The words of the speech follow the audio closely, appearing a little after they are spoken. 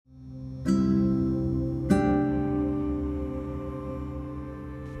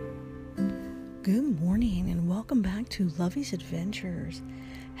Good morning and welcome back to Lovey's Adventures.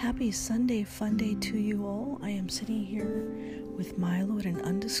 Happy Sunday fun day to you all. I am sitting here with Milo at an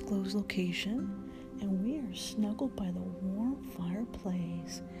undisclosed location and we are snuggled by the warm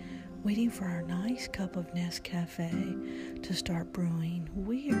fireplace waiting for our nice cup of Nescafe to start brewing.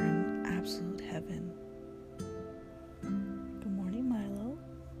 We are in absolute heaven. Good morning, Milo.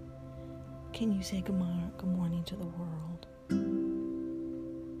 Can you say good morning to the world?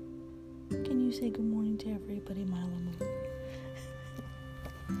 Can you say good morning to everybody, Milo?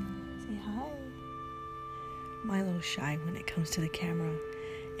 Say hi. Milo's shy when it comes to the camera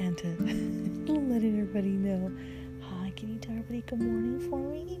and to letting everybody know. Hi, can you tell everybody good morning for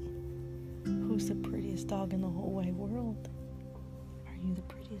me? Who's the prettiest dog in the whole wide world? Are you the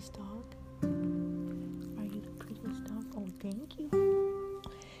prettiest dog? Are you the prettiest dog? Oh, thank you.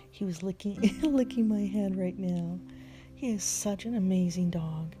 He was licking my head right now. He is such an amazing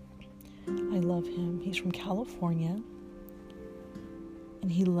dog. I love him. He's from California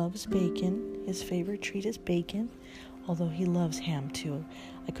and he loves bacon. His favorite treat is bacon, although he loves ham too.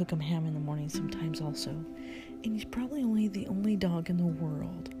 I cook him ham in the morning sometimes also. And he's probably the only dog in the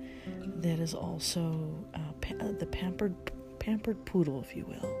world that is also the pampered poodle, if you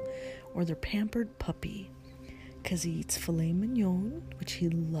will, or the pampered puppy, because he eats filet mignon, which he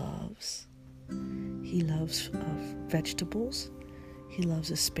loves. He loves vegetables. He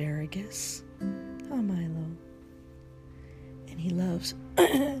loves asparagus. Oh, Milo. And he loves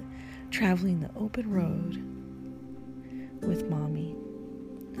traveling the open road with Mommy.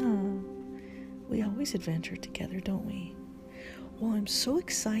 Oh, we always adventure together, don't we? Well, I'm so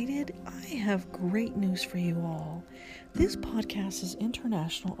excited. I have great news for you all. This podcast is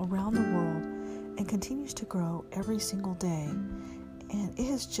international around the world and continues to grow every single day. And it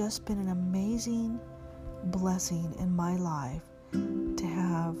has just been an amazing blessing in my life to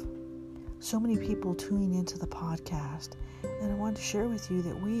have so many people tuning into the podcast. And I want to share with you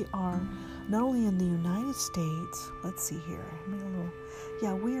that we are not only in the United States, let's see here,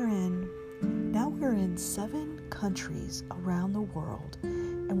 we're in 7 countries around the world,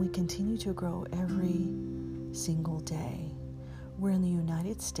 and we continue to grow every single day. We're in the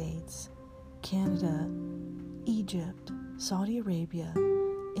United States, Canada, Egypt, Saudi Arabia,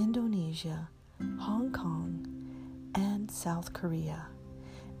 Indonesia, Hong Kong, and South Korea.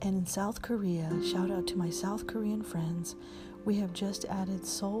 And in South Korea, shout out to my South Korean friends, we have just added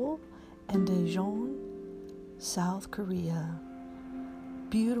Seoul and Daejeon, South Korea.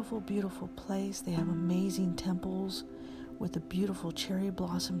 Beautiful, beautiful place. They have amazing temples with the beautiful cherry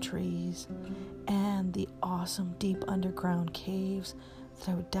blossom trees and the awesome deep underground caves that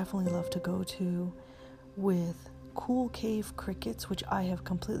I would definitely love to go to, with cool cave crickets, which I have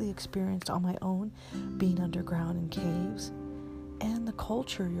completely experienced on my own, being underground in caves. And the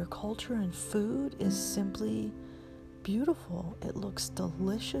culture, your culture and food is simply beautiful. It looks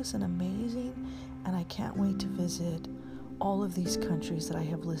delicious and amazing, and I can't wait to visit all of these countries that I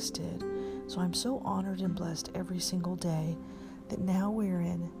have listed. So I'm so honored and blessed every single day that now we're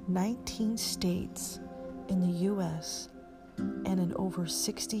in 19 states in the U.S. and in over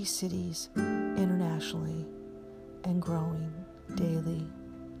 60 cities internationally, and growing daily.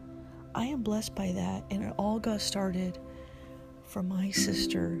 I am blessed by that, and it all got started from my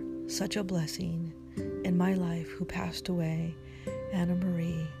sister, such a blessing in my life, who passed away, Anna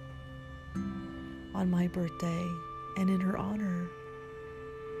Marie, on my birthday. And in her honor,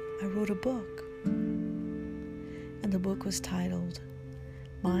 I wrote a book, and the book was titled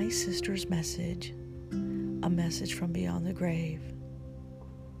My Sister's Message, A Message from Beyond the Grave.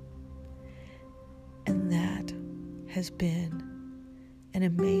 And that has been an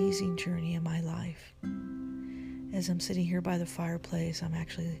amazing journey in my life. As I'm sitting here by the fireplace,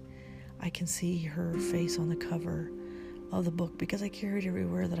 I can see her face on the cover of the book because I carry it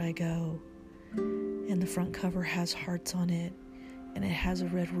everywhere that I go. And the front cover has hearts on it, and it has a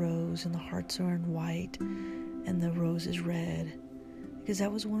red rose, and the hearts are in white, and the rose is red, because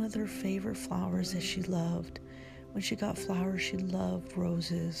that was one of her favorite flowers that she loved. When she got flowers, she loved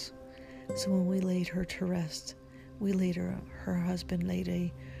roses. So when we laid her to rest, her husband laid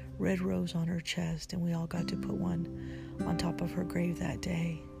a red rose on her chest, and we all got to put one on top of her grave that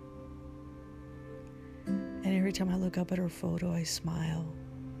day. And every time I look up at her photo, I smile.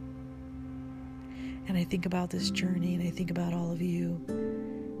 And I think about this journey, and I think about all of you,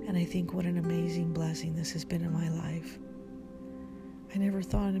 and I think what an amazing blessing this has been in my life. I never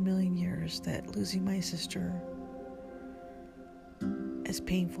thought in a million years that losing my sister, as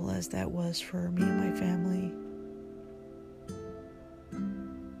painful as that was for me and my family,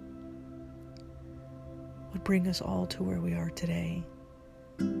 would bring us all to where we are today.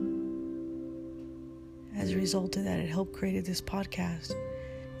 result of that, it helped create this podcast.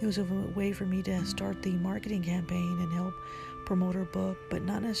 It was a way for me to start the marketing campaign and help promote her book, but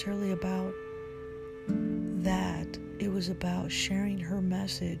not necessarily about that. It was about sharing her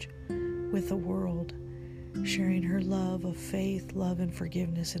message with the world, sharing her love of faith, love, and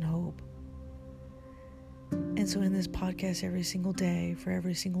forgiveness and hope. And so in this podcast every single day, for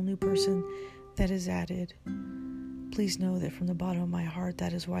every single new person that is added, please know that from the bottom of my heart,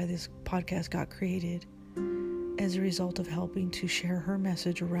 that is why this podcast got created, as a result of helping to share her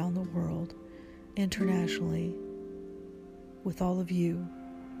message around the world, internationally, with all of you.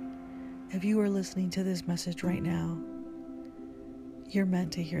 If you are listening to this message right now, you're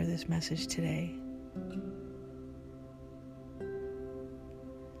meant to hear this message today.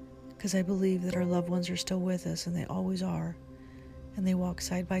 Because I believe that our loved ones are still with us, and they always are. And they walk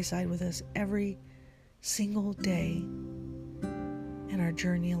side by side with us every single day in our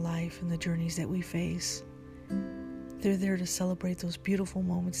journey in life and the journeys that we face. They're there to celebrate those beautiful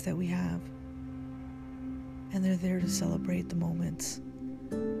moments that we have. And they're there to celebrate the moments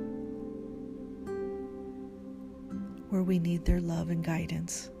where we need their love and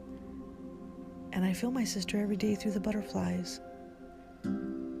guidance. And I feel my sister every day through the butterflies.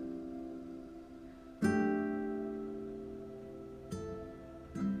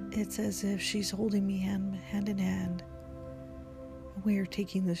 It's as if she's holding me hand in hand. We are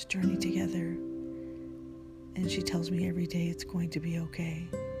taking this journey together. And she tells me every day it's going to be okay.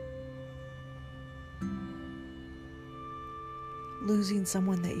 Losing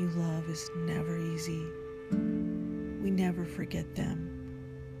someone that you love is never easy. We never forget them.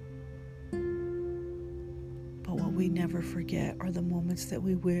 But what we never forget are the moments that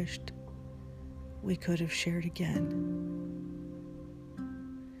we wished we could have shared again.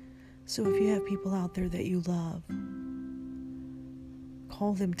 So if you have people out there that you love,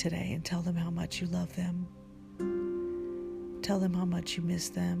 call them today and tell them how much you love them. Tell them how much you miss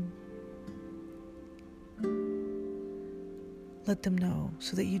them. Let them know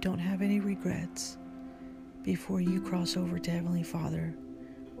so that you don't have any regrets before you cross over to Heavenly Father,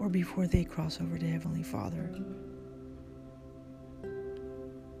 or before they cross over to Heavenly Father.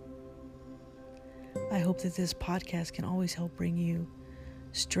 I hope that this podcast can always help bring you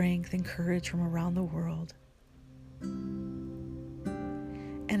strength and courage from around the world, and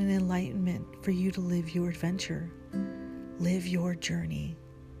an enlightenment for you to live your adventure, live your journey.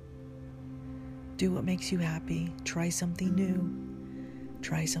 Do what makes you happy. Try something new.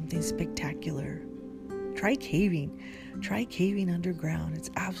 Try something spectacular. Try caving. Try caving underground. It's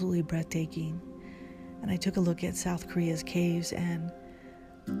absolutely breathtaking. And I took a look at South Korea's caves, and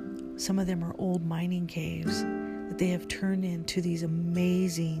some of them are old mining caves that they have turned into these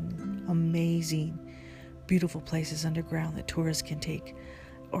amazing, amazing, beautiful places underground that tourists can take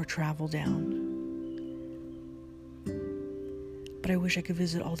or travel down. But I wish I could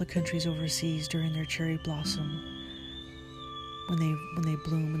visit all the countries overseas during their cherry blossom, when they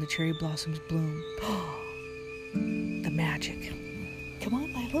bloom, when the cherry blossoms bloom. The magic. Come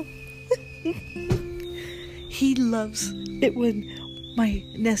on, Milo. He loves it when my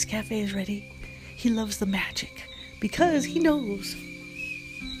Nescafe is ready. He loves the magic because he knows.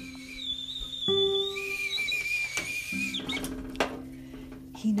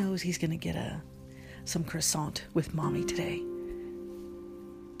 He knows he's going to get some croissant with mommy today.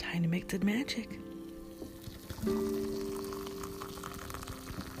 Time to make the magic.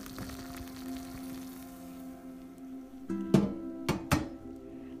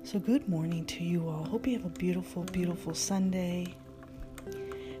 So good morning to you all. Hope you have a beautiful, beautiful Sunday.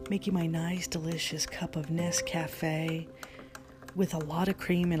 Making my nice, delicious cup of Nescafe with a lot of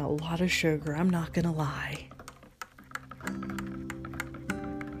cream and a lot of sugar. I'm not gonna lie.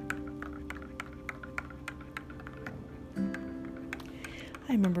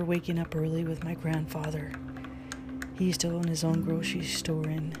 I remember waking up early with my grandfather. He used to own his own grocery store,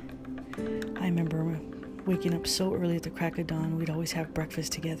 and I remember waking up so early at the crack of dawn. We'd always have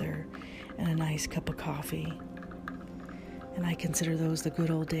breakfast together and a nice cup of coffee. And I consider those the good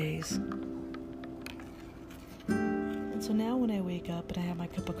old days. And so now when I wake up and I have my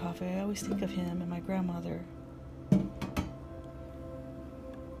cup of coffee, I always think of him and my grandmother.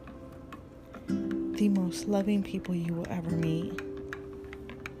 The most loving people you will ever meet.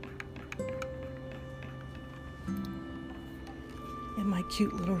 And my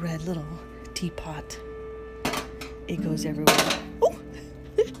cute little red little teapot. It goes everywhere. Oh!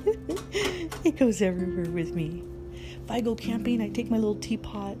 It goes everywhere with me. If I go camping, I take my little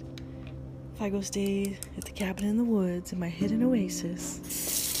teapot. If I go stay at the cabin in the woods in my hidden oasis,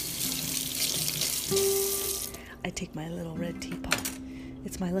 I take my little red teapot.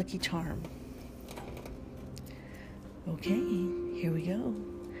 It's my lucky charm. Okay, here we go.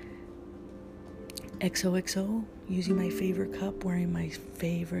 XOXO, using my favorite cup, wearing my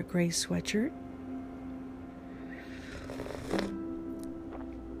favorite gray sweatshirt.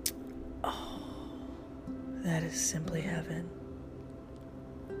 Oh, that is simply heaven.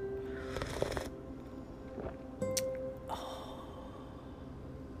 Oh,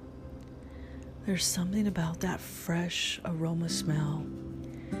 there's something about that fresh aroma smell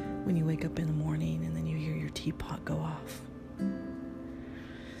when you wake up in the morning and then you hear your teapot go off.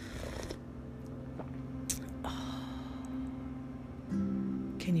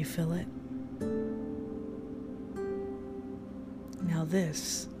 Can you feel it? Now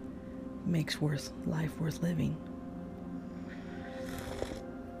this makes life worth living.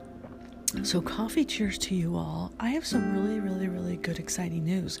 So coffee cheers to you all. I have some really good exciting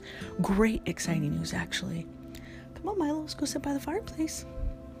news. Great exciting news, actually. Come on, Milo, let's go sit by the fireplace.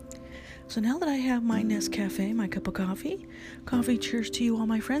 So now that I have my Nescafe, my cup of coffee cheers to you all,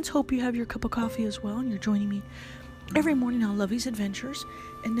 my friends. Hope you have your cup of coffee as well and you're joining me every morning on Lovey's Adventures.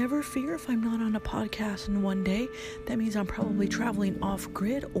 And never fear if I'm not on a podcast in one day. That means I'm probably traveling off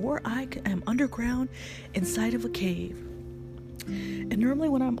grid or I am underground inside of a cave. And normally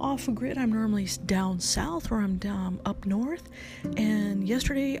when I'm off grid, I'm normally down south or I'm down up north. And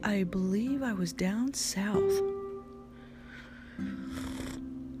yesterday, I believe I was down south.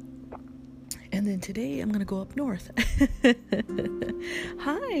 And then today, I'm going to go up north.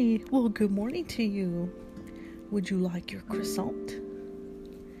 Hi. Well, good morning to you. Would you like your croissant?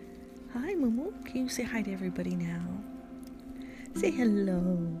 Hi, Mumu. Can you say hi to everybody now? Say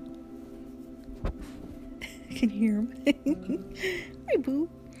hello. Can you hear him? Hi, boo.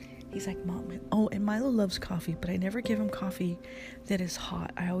 He's like, Mom. Oh, and Milo loves coffee, but I never give him coffee that is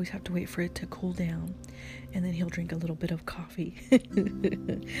hot. I always have to wait for it to cool down, and then he'll drink a little bit of coffee.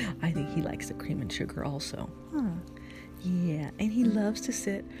 I think he likes the cream and sugar also. Huh. Yeah, and he loves to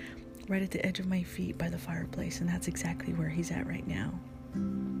sit right at the edge of my feet by the fireplace, and that's exactly where he's at right now.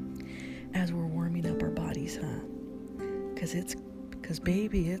 As we're warming up our bodies, huh? Because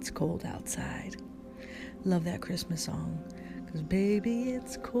baby, it's cold outside. Love that Christmas song. Because baby,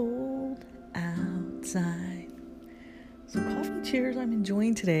 it's cold outside. So coffee cheers I'm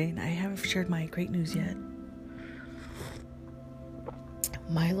enjoying today, and I haven't shared my great news yet.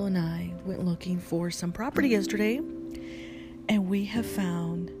 Milo and I went looking for some property yesterday, and we have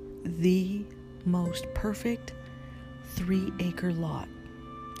found the most perfect 3-acre lot.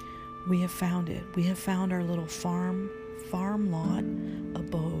 We have found it. We have found our little farm lot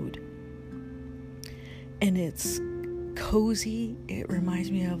abode. And it's cozy. It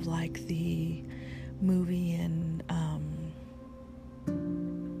reminds me of like the movie in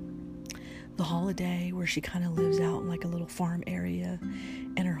The Holiday, where she kind of lives out in like a little farm area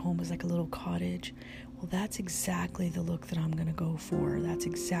and her home is like a little cottage. Well, that's exactly the look that I'm going to go for. That's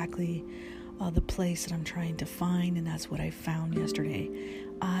exactly the place that I'm trying to find, and that's what I found yesterday.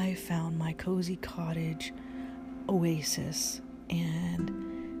 I found my cozy cottage oasis,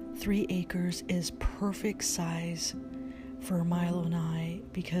 and 3 acres is perfect size for Milo and I,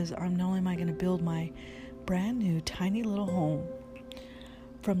 because not only am I going to build my brand new tiny little home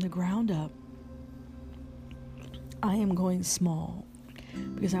from the ground up, I am going small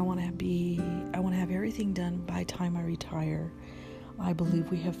because I want to have everything done by the time I retire. I believe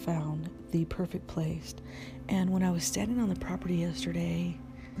we have found the perfect place. And when I was standing on the property yesterday,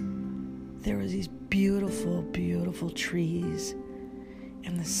 there was these beautiful trees,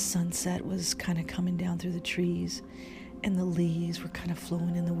 and the sunset was kind of coming down through the trees, and the leaves were kind of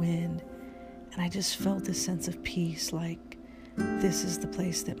flowing in the wind, and I just felt this sense of peace, like this is the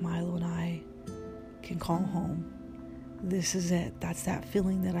place that Milo and I can call home. This is it. That's that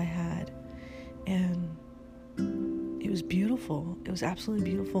feeling that I had, and it was beautiful. It was absolutely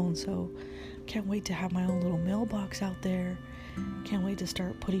beautiful. And so can't wait to have my own little mailbox out there. Can't wait to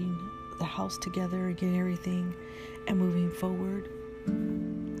start putting the house together and getting everything and moving forward.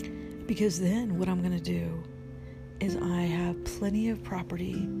 Because then what I'm going to do is I have plenty of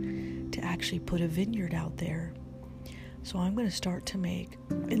property to actually put a vineyard out there. So I'm going to start to make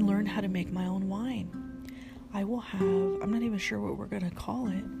and learn how to make my own wine. I'm not even sure what we're going to call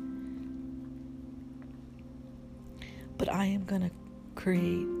it, but I am going to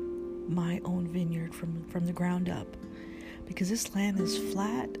create my own vineyard from the ground up, because this land is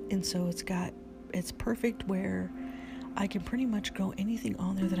flat, and so it's perfect where I can pretty much grow anything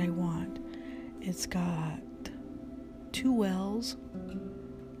on there that I want. It's got 2 wells,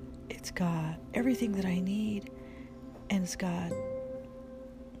 it's got everything that I need, and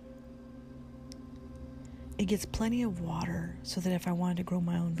it gets plenty of water, so that if I wanted to grow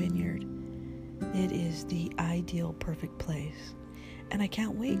my own vineyard, It is the ideal, perfect place. And I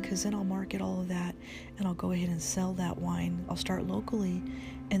can't wait, because then I'll market all of that and I'll go ahead and sell that wine. I'll start locally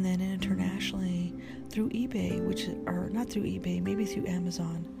and then internationally through eBay, or not through eBay, maybe through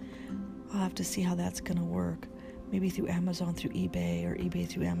Amazon. I'll have to see how that's going to work. Maybe through Amazon, through eBay, or eBay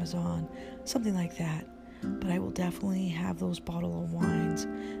through Amazon, something like that. But I will definitely have those bottle of wines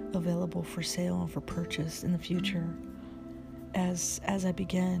available for sale and for purchase in the future as I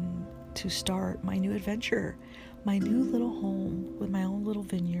begin to start my new adventure, my new little home with my own little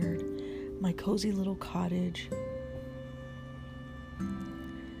vineyard, my cozy little cottage,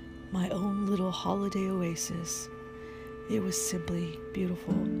 my own little holiday oasis. It was simply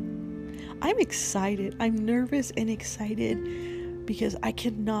beautiful. I'm excited. I'm nervous and excited because I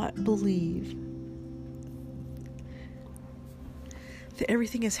cannot believe that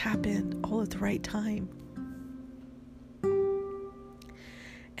everything has happened all at the right time.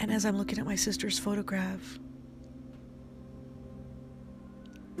 And as I'm looking at my sister's photograph,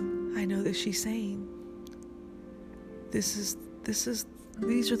 I know that she's saying, these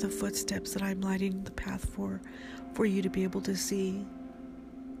are the footsteps that I'm lighting the path for you to be able to see.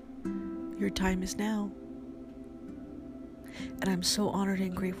 Your time is now. And I'm so honored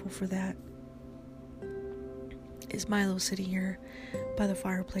and grateful for that. Is Milo sitting here by the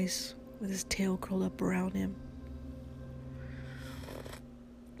fireplace with his tail curled up around him.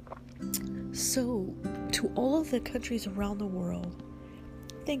 So, to all of the countries around the world,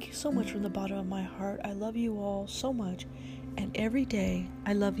 thank you so much from the bottom of my heart. I love you all so much. And every day,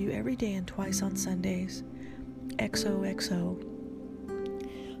 I love you every day and twice on Sundays. XOXO.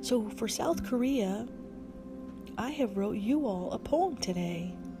 So for South Korea, I have wrote you all a poem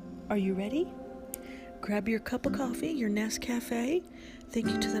today. Are you ready? Grab your cup of coffee, your Nescafe. Thank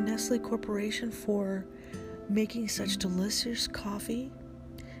you to the Nestle Corporation for making such delicious coffee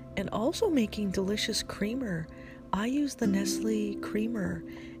and also making delicious creamer. I use the Nestle creamer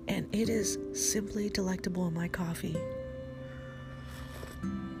and it is simply delectable in my coffee.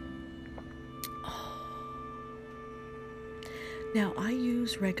 Now, I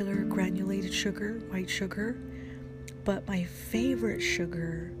use regular granulated sugar, white sugar, but my favorite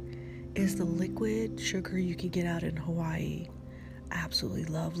sugar is the liquid sugar you can get out in Hawaii. I absolutely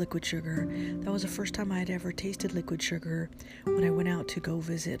love liquid sugar. That was the first time I had ever tasted liquid sugar when I went out to go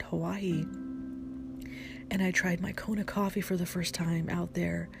visit Hawaii. And I tried my Kona coffee for the first time out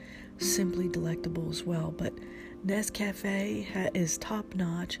there. Simply delectable as well, but Nescafe is top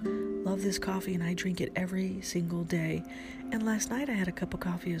notch. Love this coffee and I drink it every single day. And last night I had a cup of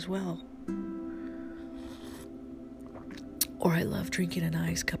coffee as well. Or I love drinking a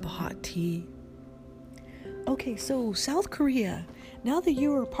nice cup of hot tea. Okay, so South Korea. Now that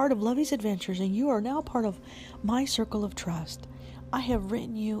you are part of Lovey's Adventures and you are now part of my circle of trust, I have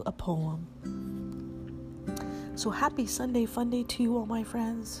written you a poem. So happy Sunday Fun Day to you all, my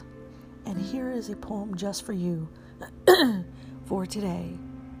friends. And here is a poem just for you for today.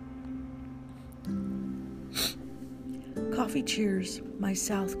 Coffee cheers, my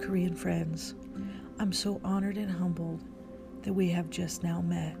South Korean friends. I'm so honored and humbled that we have just now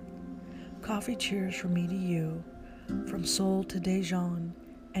met. Coffee cheers from me to you, from Seoul to Daejeon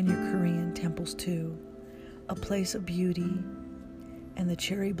and your Korean temples too. A place of beauty and the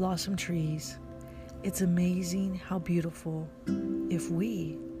cherry blossom trees. It's amazing how beautiful, if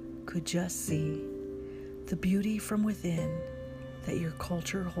we could just see the beauty from within that your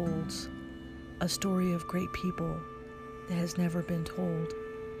culture holds, a story of great people that has never been told.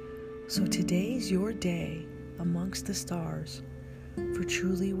 So today's your day amongst the stars, for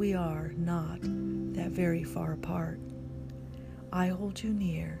truly we are not that very far apart. I hold you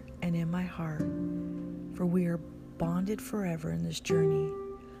near and in my heart, for we are bonded forever in this journey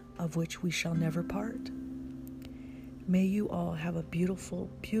of which we shall never part. May you all have a beautiful,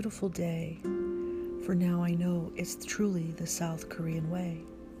 beautiful day, for now I know it's truly the South Korean way.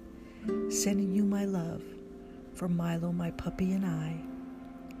 Sending you my love from Milo, my puppy, and I,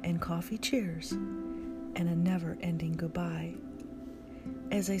 and coffee cheers, and a never-ending goodbye.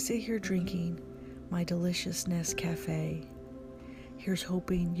 As I sit here drinking my delicious Nescafe, here's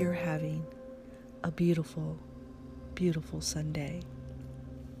hoping you're having a beautiful, beautiful Sunday.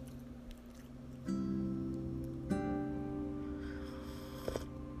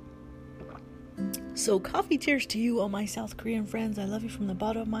 So coffee cheers to you, all my South Korean friends. I love you from the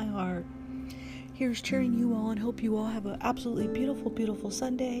bottom of my heart. Here's cheering you all and hope you all have an absolutely beautiful, beautiful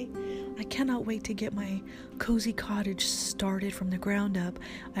Sunday. I cannot wait to get my cozy cottage started from the ground up.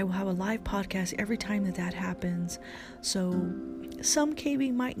 I will have a live podcast every time that happens. So some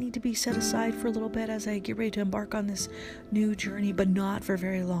caving might need to be set aside for a little bit as I get ready to embark on this new journey, but not for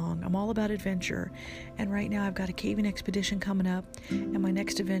very long. I'm all about adventure. And right now I've got a caving expedition coming up, and my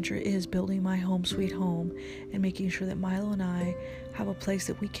next adventure is building my home sweet home and making sure that Milo and I have a place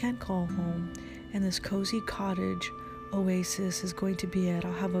that we can call home. And this cozy cottage oasis is going to be it.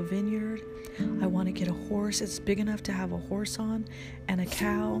 I'll have a vineyard. I want to get a horse. It's big enough to have a horse on, and a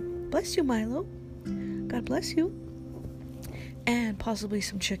cow. Bless you, Milo. God bless you. And possibly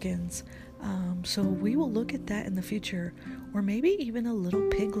some chickens. So we will look at that in the future. Or maybe even a little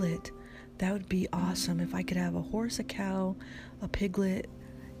piglet. That would be awesome if I could have a horse, a cow, a piglet,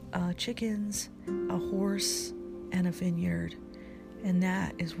 chickens, a horse, and a vineyard. And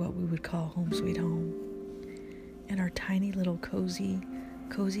that is what we would call home sweet home. And our tiny little cozy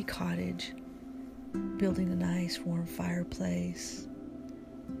cottage, building a nice warm fireplace,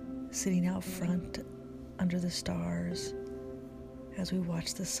 sitting out front under the stars as we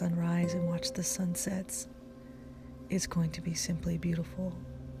watch the sunrise and watch the sunsets. It's going to be simply beautiful.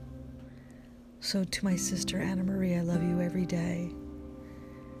 So to my sister Anna Marie, I love you every day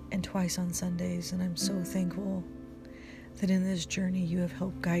and twice on Sundays, and I'm so thankful that in this journey you have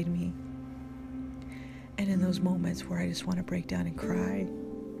helped guide me. And in those moments where I just want to break down and cry,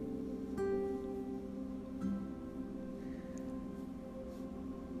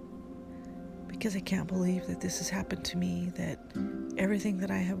 because I can't believe that this has happened to me, that everything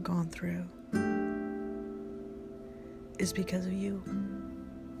that I have gone through is because of you.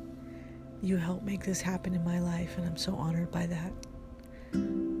 You helped make this happen in my life, and I'm so honored by that.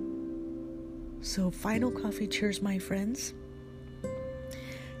 So final coffee cheers, my friends.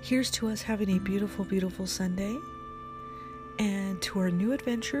 Here's to us having a beautiful, beautiful Sunday, and to our new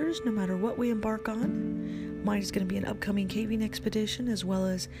adventures, no matter what we embark on. Mine is going to be an upcoming caving expedition, as well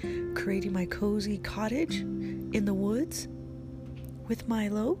as creating my cozy cottage in the woods with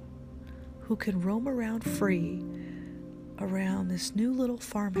Milo, who can roam around free around this new little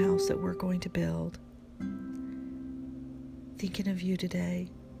farmhouse that we're going to build. Thinking of you today.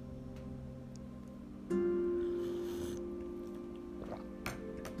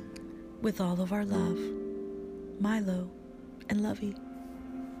 With all of our love, Milo and Lovey.